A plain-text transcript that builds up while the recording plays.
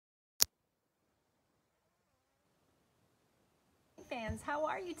fans, how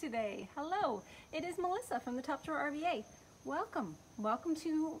are you today? Hello, it is Melissa from the Top Drawer RVA. Welcome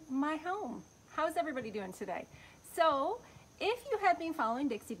to my home. How's everybody doing today? So, if you have been following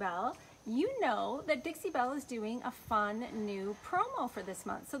Dixie Belle, you know that Dixie Belle is doing a fun new promo for this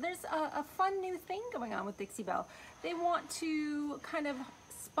month. So there's a fun new thing going on with Dixie Belle. They want to kind of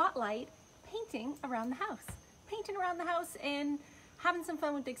spotlight painting around the house. Painting around the house and having some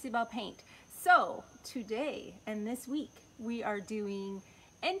fun with Dixie Belle paint. So today and this week we are doing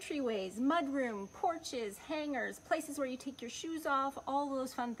entryways, mudroom, porches, hangers, places where you take your shoes off, all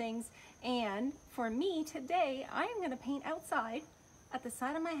those fun things. And for me today, I am going to paint outside at the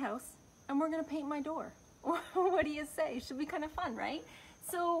side of my house, and we're going to paint my door. What do you say? Should be kind of fun, right?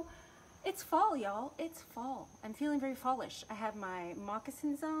 So it's fall, y'all. It's fall. I'm feeling very fallish. I have my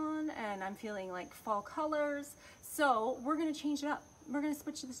moccasins on and I'm feeling like fall colors. So we're going to change it up. We're going to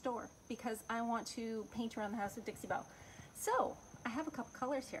switch to this door because I want to paint around the house with Dixie Belle. So I have a couple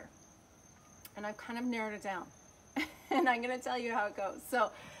colors here and I've kind of narrowed it down and I'm going to tell you how it goes.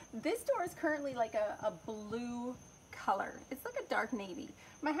 So this door is currently like a blue color. It's like a dark navy.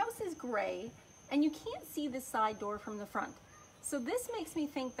 My house is gray and you can't see this side door from the front. So this makes me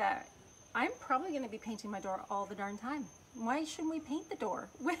think that I'm probably going to be painting my door all the darn time. Why shouldn't we paint the door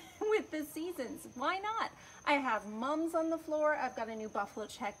with the seasons? Why not? I have mums on the floor. I've got a new buffalo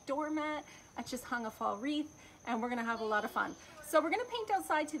check doormat. I just hung a fall wreath and we're going to have a lot of fun. So we're going to paint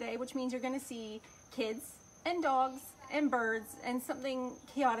outside today, which means you're going to see kids and dogs and birds, and something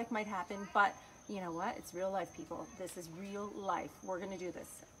chaotic might happen, but you know what? It's real life, people. This is real life. We're going to do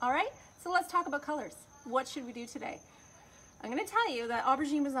this. All right? So let's talk about colors. What should we do today? I'm going to tell you that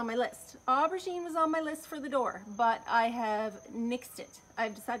aubergine was on my list. Aubergine was on my list for the door, but I have nixed it.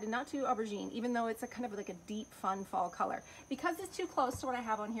 I've decided not to do aubergine, even though it's a kind of like a deep, fun fall color, because it's too close to what I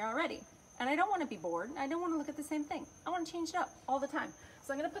have on here already. And I don't want to be bored. I don't want to look at the same thing. I want to change it up all the time.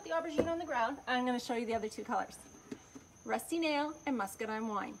 So I'm going to put the aubergine on the ground. I'm going to show you the other two colors. Rusty Nail and Muscadine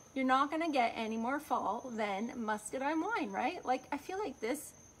Wine. You're not going to get any more fall than Muscadine Wine, right? Like, I feel like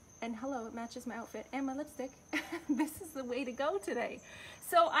this, and hello, it matches my outfit and my lipstick. This is the way to go today.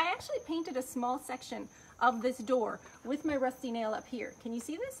 So I actually painted a small section of this door with my Rusty Nail up here. Can you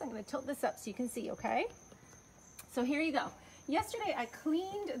see this? I'm going to tilt this up so you can see, okay? So here you go. Yesterday I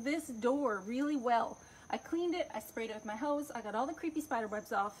cleaned this door really well. I cleaned it, I sprayed it with my hose, I got all the creepy spider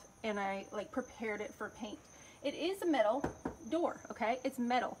webs off, and I like prepared it for paint. It is a metal door, okay? It's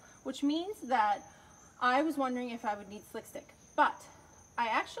metal, which means that I was wondering if I would need slick stick, but I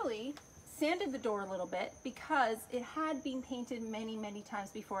actually sanded the door a little bit because it had been painted many, many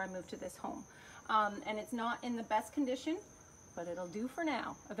times before I moved to this home. And it's not in the best condition, but it'll do for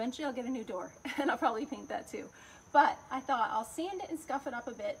now. Eventually I'll get a new door and I'll probably paint that too. But I thought I'll sand it and scuff it up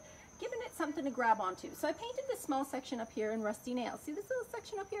a bit, giving it something to grab onto. So I painted this small section up here in Rusty Nail. See this little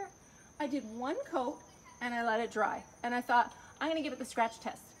section up here? I did one coat and I let it dry. And I thought, I'm gonna give it the scratch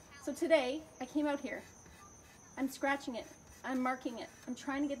test. So today I came out here, I'm scratching it, I'm marking it. I'm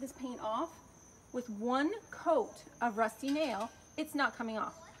trying to get this paint off. With one coat of Rusty Nail, it's not coming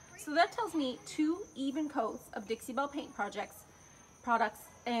off. So that tells me 2 even coats of Dixie Belle paint products,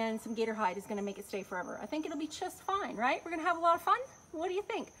 and some Gator Hide is gonna make it stay forever. I think it'll be just fine, right? We're gonna have a lot of fun. What do you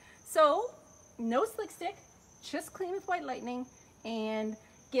think? So, no slick stick, just clean with white lightning, and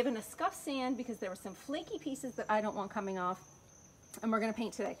given a scuff sand because there were some flaky pieces that I don't want coming off, and we're gonna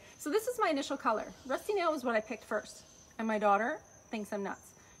paint today. So this is my initial color. Rusty Nail was what I picked first, and my daughter thinks I'm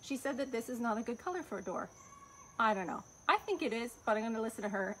nuts. She said that this is not a good color for a door. I don't know. I think it is, but I'm gonna listen to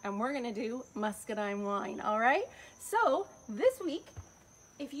her, and we're gonna do Muscadine Wine, all right? So this week,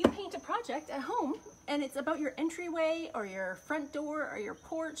 if you paint a project at home and it's about your entryway or your front door or your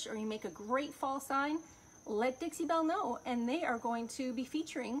porch, or you make a great fall sign, let Dixie Belle know, and they are going to be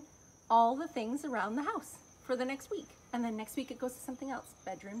featuring all the things around the house for the next week. And then next week it goes to something else,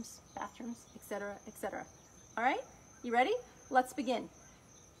 bedrooms, bathrooms, etc., etc. All right, you ready? Let's begin.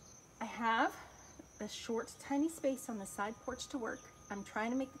 I have a short, tiny space on the side porch to work. I'm trying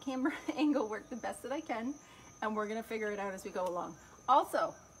to make the camera angle work the best that I can, and we're gonna figure it out as we go along.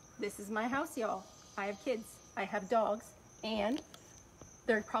 Also, this is my house, y'all. I have kids, I have dogs, and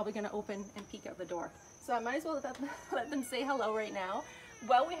they're probably gonna open and peek out the door. So I might as well let them say hello right now.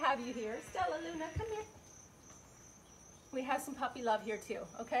 While we have you here, Stella, Luna, come here. We have some puppy love here too,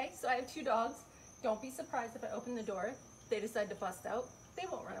 okay? So I have 2 dogs. Don't be surprised if I open the door, they decide to bust out. They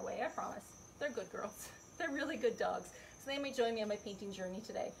won't run away, I promise. They're good girls. They're really good dogs. So they may join me on my painting journey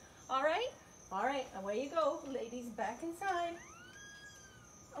today. All right? All right, away you go. Ladies, back inside.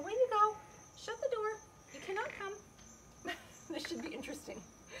 Away you go. Shut the door. You cannot come. This should be interesting.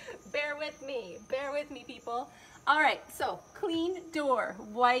 Bear with me, people. All right, so clean door,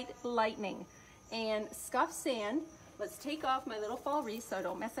 white lightning, and scuff sand. Let's take off my little fall wreath so I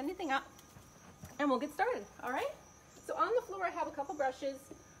don't mess anything up, and we'll get started, all right? So on the floor I have a couple brushes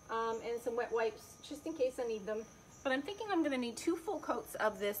and some wet wipes just in case I need them, but I'm thinking I'm gonna need 2 full coats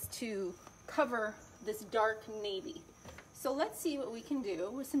of this to cover this dark navy. So let's see what we can do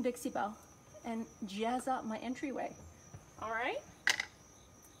with some Dixie Belle and jazz up my entryway, all right?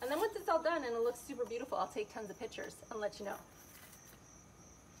 And then once it's all done and it looks super beautiful, I'll take tons of pictures and let you know.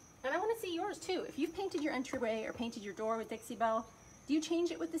 And I want to see yours too. If you've painted your entryway or painted your door with Dixie Belle, do you change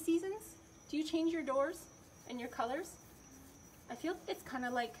it with the seasons? Do you change your doors and your colors? I feel it's kind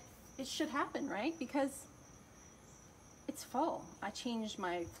of like it should happen, right? Because it's fall. I changed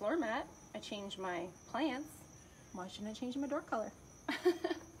my floor mat. I changed my plants. Why shouldn't I change my door color?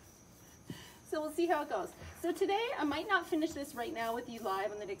 So we'll see how it goes. So today, I might not finish this right now with you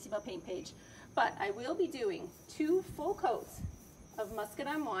live on the Dixie Belle paint page, but I will be doing 2 full coats of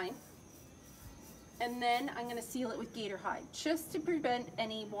Muscadine Wine, and then I'm gonna seal it with Gator Hide, just to prevent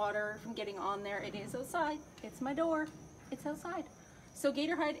any water from getting on there. It is outside, it's my door, it's outside. So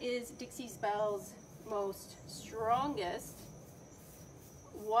Gator Hide is Dixie Belle's most strongest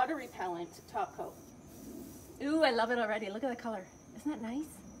water repellent top coat. Ooh, I love it already, look at the color. Isn't that nice?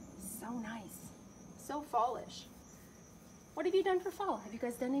 So nice. So fallish. What have you done for fall? Have you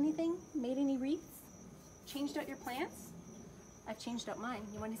guys done anything? Made any wreaths? Changed out your plants? I've changed out mine.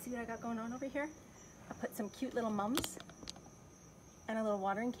 You want to see what I got going on over here? I put some cute little mums and a little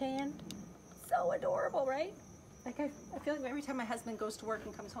watering can. So adorable, right? Like I feel like every time my husband goes to work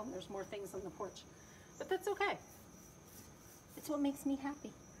and comes home, there's more things on the porch. But that's okay. It's what makes me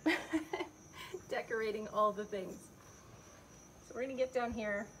happy. Decorating all the things. So we're gonna get down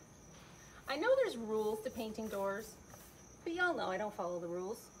here. I know there's rules to painting doors, but y'all know I don't follow the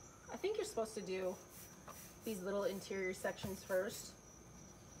rules. I think you're supposed to do these little interior sections first,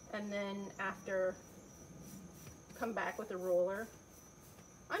 and then after, come back with a roller.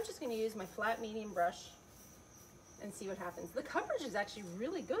 I'm just gonna use my flat medium brush and see what happens. The coverage is actually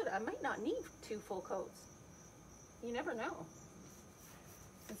really good. I might not need 2 full coats. You never know.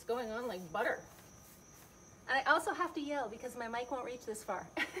 It's going on like butter. And I also have to yell because my mic won't reach this far.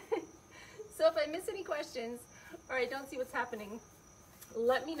 So if I miss any questions or I don't see what's happening,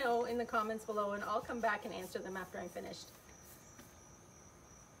 let me know in the comments below and I'll come back and answer them after I'm finished.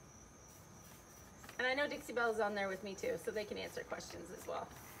 And I know Dixie Belle's on there with me too, so they can answer questions as well.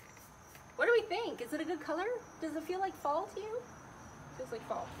 What do we think? Is it a good color? Does it feel like fall to you? It feels like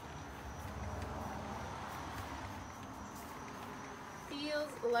fall.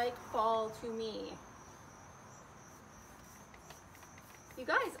 Feels like fall to me. You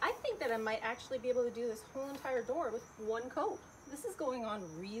guys, I think that I might actually be able to do this whole entire door with 1 coat. This is going on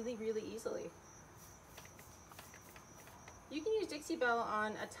really, really easily. You can use Dixie Belle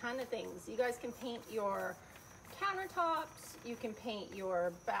on a ton of things. You guys can paint your countertops, you can paint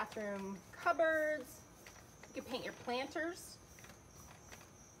your bathroom cupboards, you can paint your planters.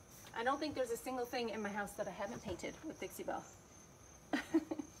 I don't think there's a single thing in my house that I haven't painted with Dixie Belle.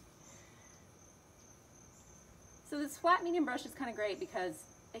 So this flat medium brush is kind of great because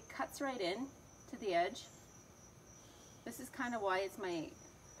it cuts right in to the edge. This is kind of why it's my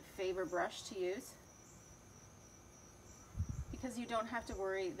favorite brush to use, because you don't have to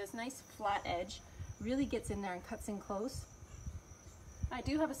worry. This nice flat edge really gets in there and cuts in close. I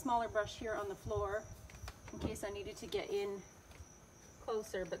do have a smaller brush here on the floor in case I needed to get in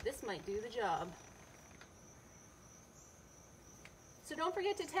closer, but this might do the job. So don't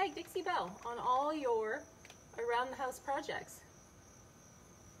forget to tag Dixie Belle on all your around the house projects,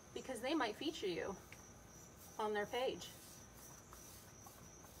 because they might feature you on their page.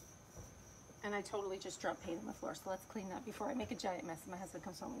 And I totally just dropped paint on the floor, so let's clean that before I make a giant mess and my husband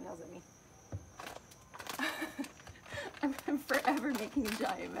comes home and yells at me. I'm forever making a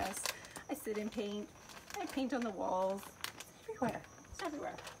giant mess. I sit in paint, I paint on the walls. It's everywhere, it's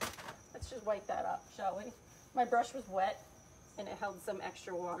everywhere. Let's just wipe that up, shall we? My brush was wet and it held some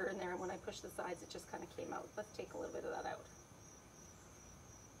extra water in there, and when I pushed the sides, it just kind of came out. Let's take a little bit of that out.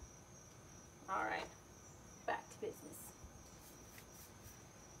 All right, back to business.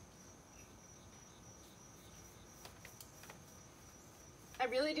 I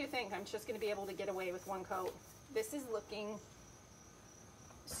really do think I'm just gonna be able to get away with 1 coat. This is looking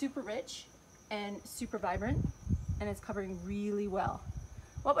super rich and super vibrant, and it's covering really well.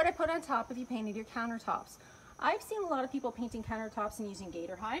 What would I put on top if you painted your countertops? I've seen a lot of people painting countertops and using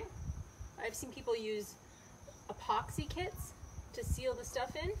Gator Hide. I've seen people use epoxy kits to seal the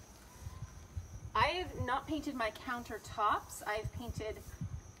stuff in. I have not painted my countertops. I've painted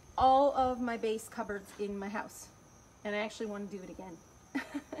all of my base cupboards in my house. And I actually want to do it again.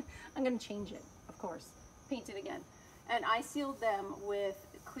 I'm going to change it, of course. Paint it again. And I sealed them with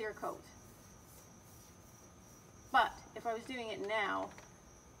clear coat. But if I was doing it now,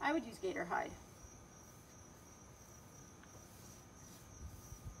 I would use Gator Hide.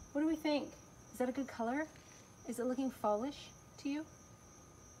 What do we think? Is that a good color? Is it looking fallish to you?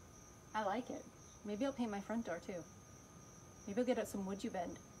 I like it. Maybe I'll paint my front door too. Maybe I'll get out some wood you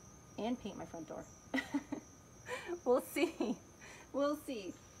bend and paint my front door. We'll see. We'll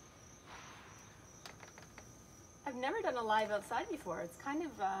see. I've never done a live outside before. It's kind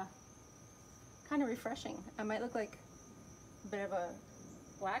of refreshing. I might look like a bit of a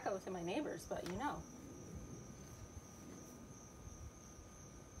wacko to my neighbors, but you know.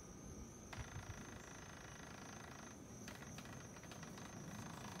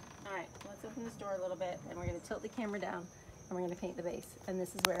 All right, let's open this door a little bit, and we're going to tilt the camera down, and we're going to paint the base. And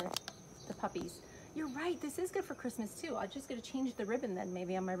this is where the puppies. You're right, this is good for Christmas too. I'm just going to change the ribbon then,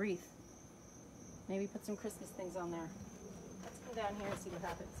 maybe on my wreath. Maybe put some Christmas things on there. Let's come down here and see what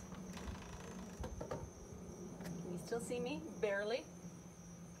happens. Can you still see me? Barely.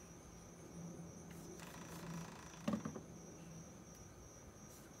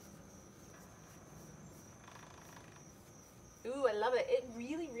 Ooh, I love it. It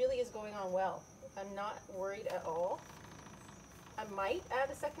really, really is going on well. I'm not worried at all. I might add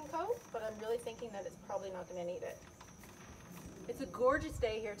a second coat, but I'm really thinking that it's probably not going to need it. It's a gorgeous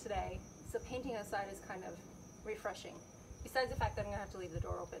day here today, so painting outside is kind of refreshing. Besides the fact that I'm going to have to leave the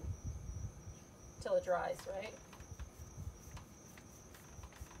door open till it dries, right?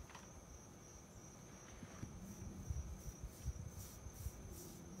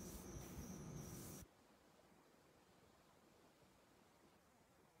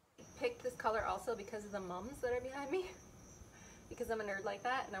 Picked this color also because of the mums that are behind me. Because I'm a nerd like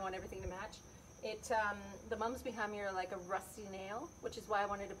that and I want everything to match. The mums behind me are like a rusty nail, which is why I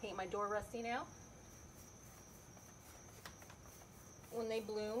wanted to paint my door rusty nail. When they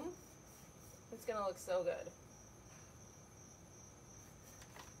bloom, it's gonna look so good.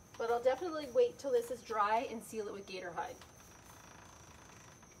 But I'll definitely wait till this is dry and seal it with Gator Hide.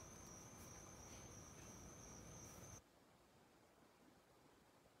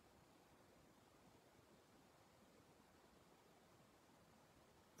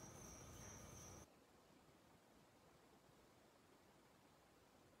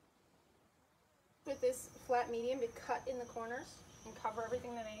 With this flat medium to cut in the corners and cover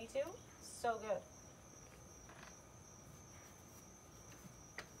everything that I need to. So good.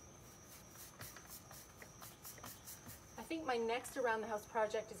 I think my next around the house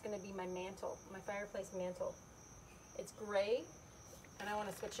project is going to be my mantle, my fireplace mantle. It's gray and I want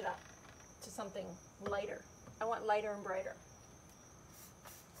to switch it up to something lighter. I want lighter and brighter.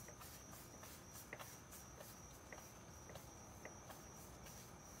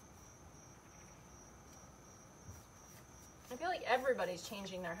 I feel like everybody's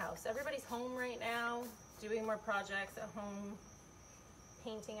changing their house. Everybody's home right now, doing more projects at home,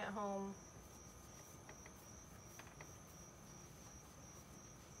 painting at home.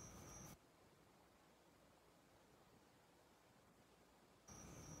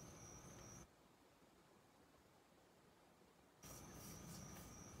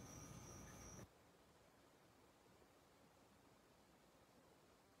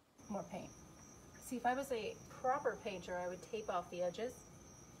 More paint. See, if I was a proper painter, I would tape off the edges.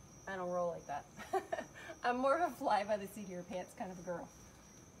 I don't roll like that. I'm more of a fly by the seat of your pants kind of a girl.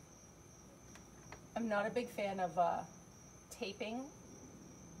 I'm not a big fan of taping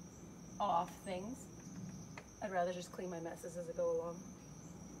off things. I'd rather just clean my messes as I go along.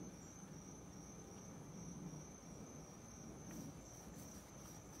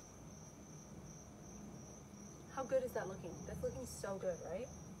 How good is that looking? That's looking so good, right?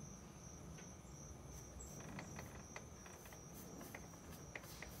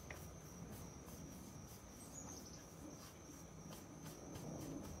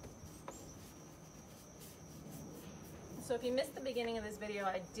 So if you missed the beginning of this video,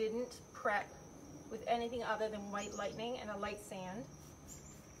 I didn't prep with anything other than white lightning and a light sand.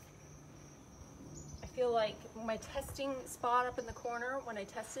 I feel like my testing spot up in the corner, when I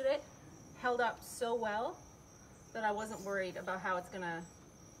tested it, held up so well that I wasn't worried about how it's gonna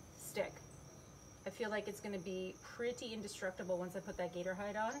stick. I feel like it's gonna be pretty indestructible once I put that Gator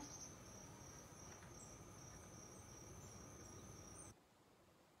Hide on.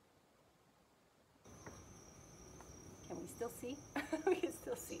 Can we still see? We can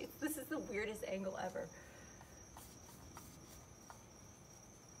still see it. This is the weirdest angle ever.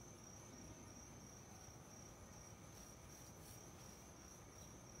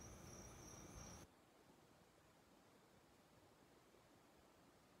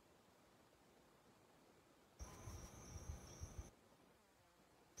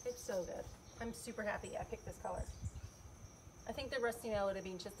 so good. I'm super happy I picked this color. I think the rusty nail would have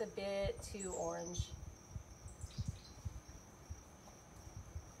been just a bit too orange.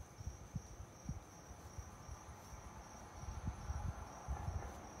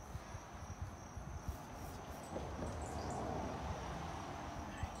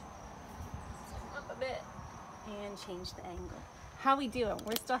 Up a bit and change the angle. How we doing?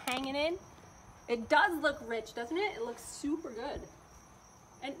 We're still hanging in? It does look rich, doesn't it? It looks super good.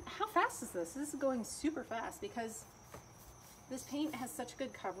 And how fast is this? This is going super fast because this paint has such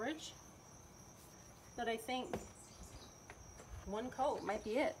good coverage that I think one coat might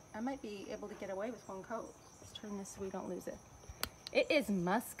be it. I might be able to get away with one coat. Let's turn this so we don't lose it. It is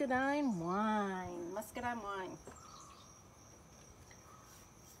Muscadine Wine. Muscadine Wine.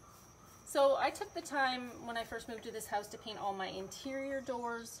 So I took the time when I first moved to this house to paint all my interior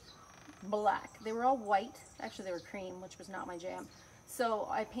doors black. They were all white. Actually, they were cream, which was not my jam. So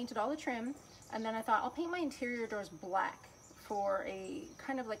I painted all the trim, and then I thought I'll paint my interior doors black for a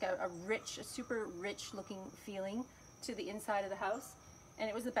kind of like a super rich looking feeling to the inside of the house. And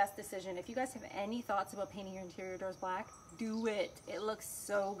it was the best decision. If you guys have any thoughts about painting your interior doors black, do it. It looks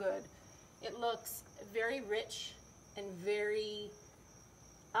so good. It looks very rich and very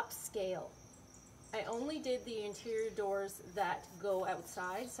upscale. I only did the interior doors that go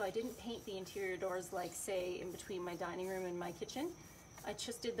outside, so I didn't paint the interior doors like, say, in between my dining room and my kitchen. I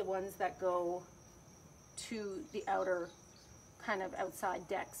just did the ones that go to the outer kind of outside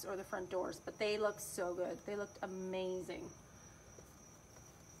decks or the front doors, but they look so good. They looked amazing.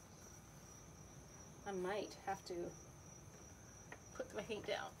 I might have to put my paint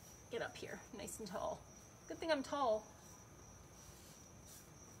down, get up here nice and tall. Good thing I'm tall.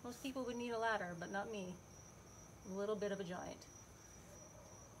 Most people would need a ladder, but not me. A little bit of a giant.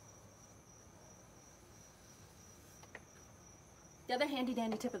 The other handy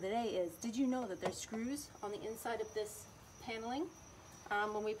dandy tip of the day is, did you know that there's screws on the inside of this paneling?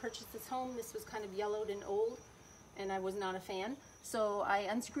 When we purchased this home, this was kind of yellowed and old, and I was not a fan. So I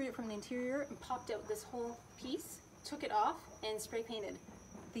unscrewed it from the interior and popped out this whole piece, took it off, and spray painted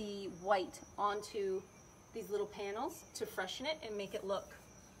the white onto these little panels to freshen it and make it look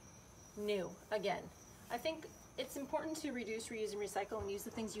new again. I think it's important to reduce, reuse, and recycle and use the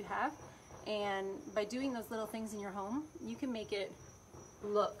things you have. And by doing those little things in your home, you can make it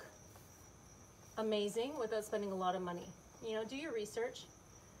look amazing without spending a lot of money. You know, do your research.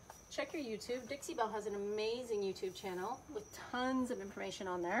 Check your YouTube. Dixie Belle has an amazing YouTube channel with tons of information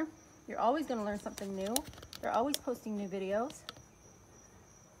on there. You're always going to learn something new. They're always posting new videos.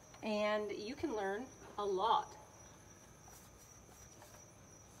 And you can learn a lot.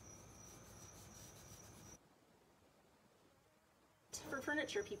 For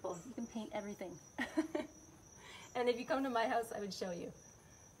furniture people, you can paint everything. And if you come to my house, I would show you.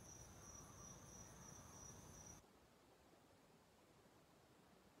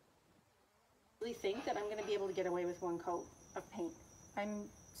 I really think that I'm going to be able to get away with one coat of paint. I'm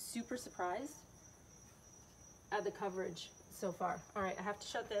super surprised at the coverage so far. All right, I have to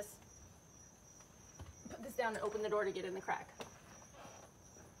shut this, put this down and open the door to get in the crack.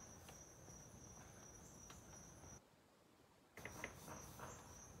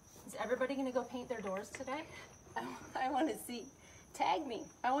 Is everybody going to go paint their doors today? I want to see. Tag me.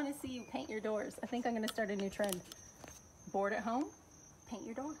 I want to see you paint your doors. I think I'm going to start a new trend. Bored at home? Paint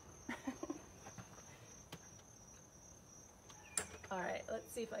your door. All right,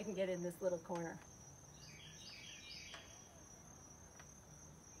 let's see if I can get in this little corner.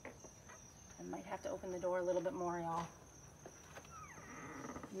 I might have to open the door a little bit more, y'all.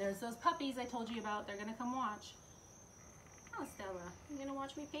 And there's those puppies I told you about. They're gonna come watch. Oh, Stella, you gonna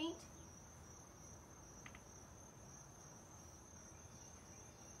watch me paint?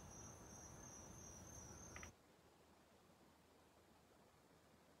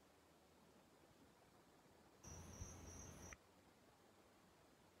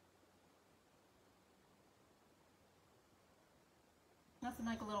 Nothing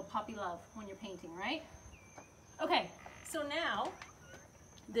like a little puppy love when you're painting, right? Okay, so now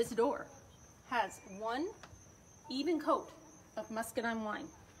this door has one even coat of Muscadine Wine.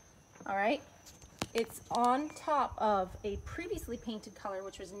 All right, it's on top of a previously painted color,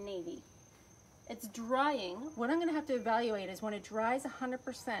 which was navy. It's drying. What I'm gonna have to evaluate is when it dries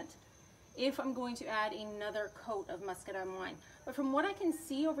 100%, if I'm going to add another coat of Muscadine Wine. But from what I can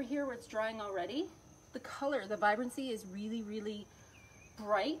see over here where it's drying already, the color, the vibrancy is really, really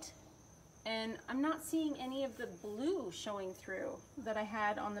bright, and I'm not seeing any of the blue showing through that I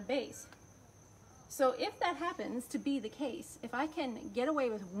had on the base. So if that happens to be the case, if I can get away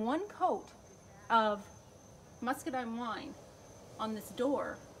with one coat of Muscadine Wine on this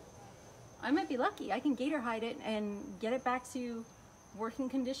door, I might be lucky. I can Gator Hide it and get it back to working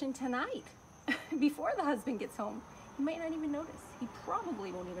condition tonight before the husband gets home. He might not even notice. He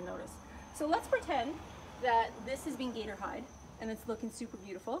probably won't even notice. So let's pretend that this is being Gator Hide and it's looking super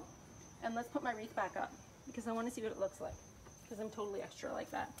beautiful. And let's put my wreath back up because I want to see what it looks like, because I'm totally extra like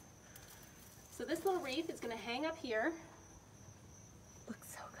that. So this little wreath is going to hang up here. Looks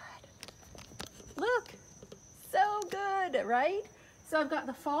so good. Look, so good, right? So I've got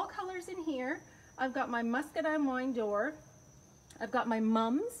the fall colors in here. I've got my Muscadine Wine door. I've got my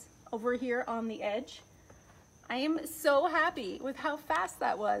mums over here on the edge. I am so happy with how fast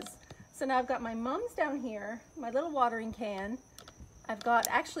that was. So now I've got my mums down here, my little watering can. I've got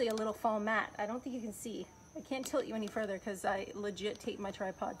actually a little fall mat. I don't think you can see. I can't tilt you any further because I legit taped my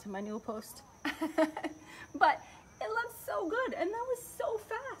tripod to my newel post. But it looks so good, and that was so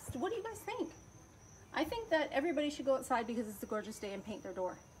fast. What do you guys think? I think that everybody should go outside because it's a gorgeous day and paint their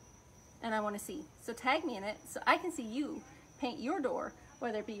door. And I want to see. So tag me in it so I can see you paint your door,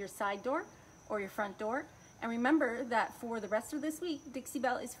 whether it be your side door or your front door. And remember that for the rest of this week, Dixie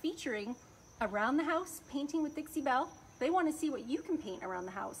Belle is featuring Around the House Painting with Dixie Belle. They want to see what you can paint around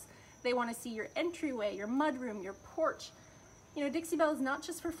the house. They want to see your entryway, your mudroom, your porch. You know, Dixie Belle is not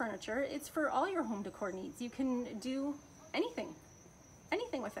just for furniture, it's for all your home decor needs. You can do anything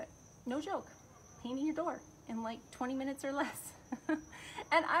with it. No joke. Painting your door in like 20 minutes or less.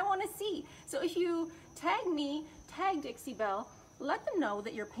 And I want to see. So if you tag me, tag Dixie Belle, let them know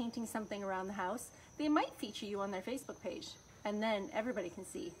that you're painting something around the house. They might feature you on their Facebook page, and then everybody can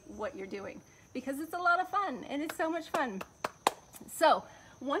see what you're doing, because it's a lot of fun and it's so much fun. So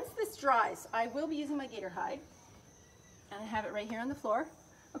once this dries, I will be using my Gator Hide, and I have it right here on the floor.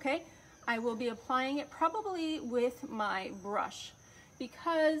 Okay, I will be applying it probably with my brush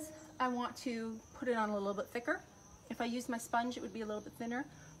because I want to put it on a little bit thicker. If I use my sponge, it would be a little bit thinner,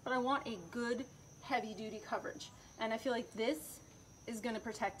 but I want a good heavy duty coverage, and I feel like this is going to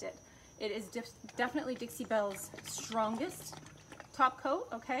protect it. It is definitely Dixie Belle's strongest top coat,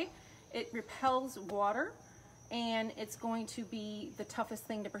 okay? It repels water, and it's going to be the toughest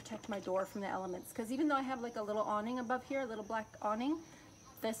thing to protect my door from the elements, because even though I have like a little awning above here, a little black awning,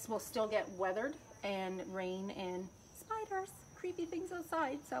 this will still get weathered and rain and spiders, creepy things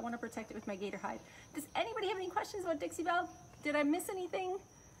outside, so I want to protect it with my Gator Hide. Does anybody have any questions about Dixie Belle? Did I miss anything?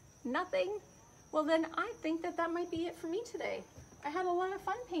 Nothing? Well then I think that that might be it for me today. I had a lot of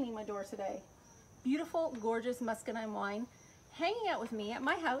fun painting my door today. Beautiful, gorgeous Muscadine Wine hanging out with me at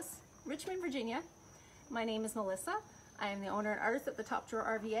my house, Richmond, Virginia. My name is Melissa. I am the owner and artist at the Top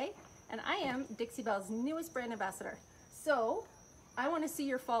Drawer RVA, and I am Dixie Belle's newest brand ambassador. So I want to see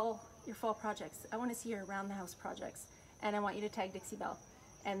your fall projects. I want to see your around the house projects, and I want you to tag Dixie Belle,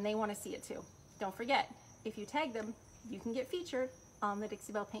 and they want to see it too. Don't forget, if you tag them, you can get featured on the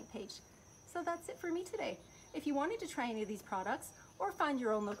Dixie Belle paint page. So that's it for me today. If you wanted to try any of these products or find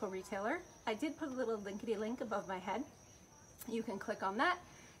your own local retailer, I did put a little linkity link above my head. You can click on that.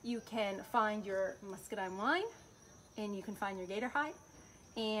 You can find your Muscadine Wine, and you can find your Gator Hide.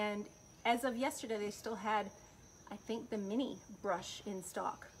 And as of yesterday, they still had, I think, the mini brush in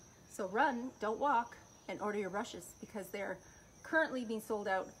stock. So run, don't walk, and order your brushes because they're currently being sold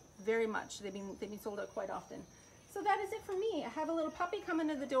out very much. They've been sold out quite often. So that is it for me. I have a little puppy coming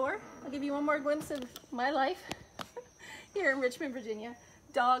to the door. I'll give you one more glimpse of my life here in Richmond, Virginia.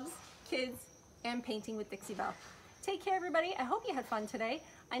 Dogs, kids, and painting with Dixie Belle. Take care, everybody. I hope you had fun today.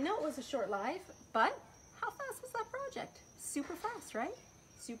 I know it was a short live, but how fast was that project? Super fast, right?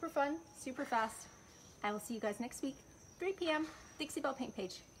 Super fun, super fast. I will see you guys next week, 3 p.m., Dixie Belle paint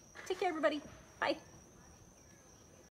page. Take care, everybody. Bye.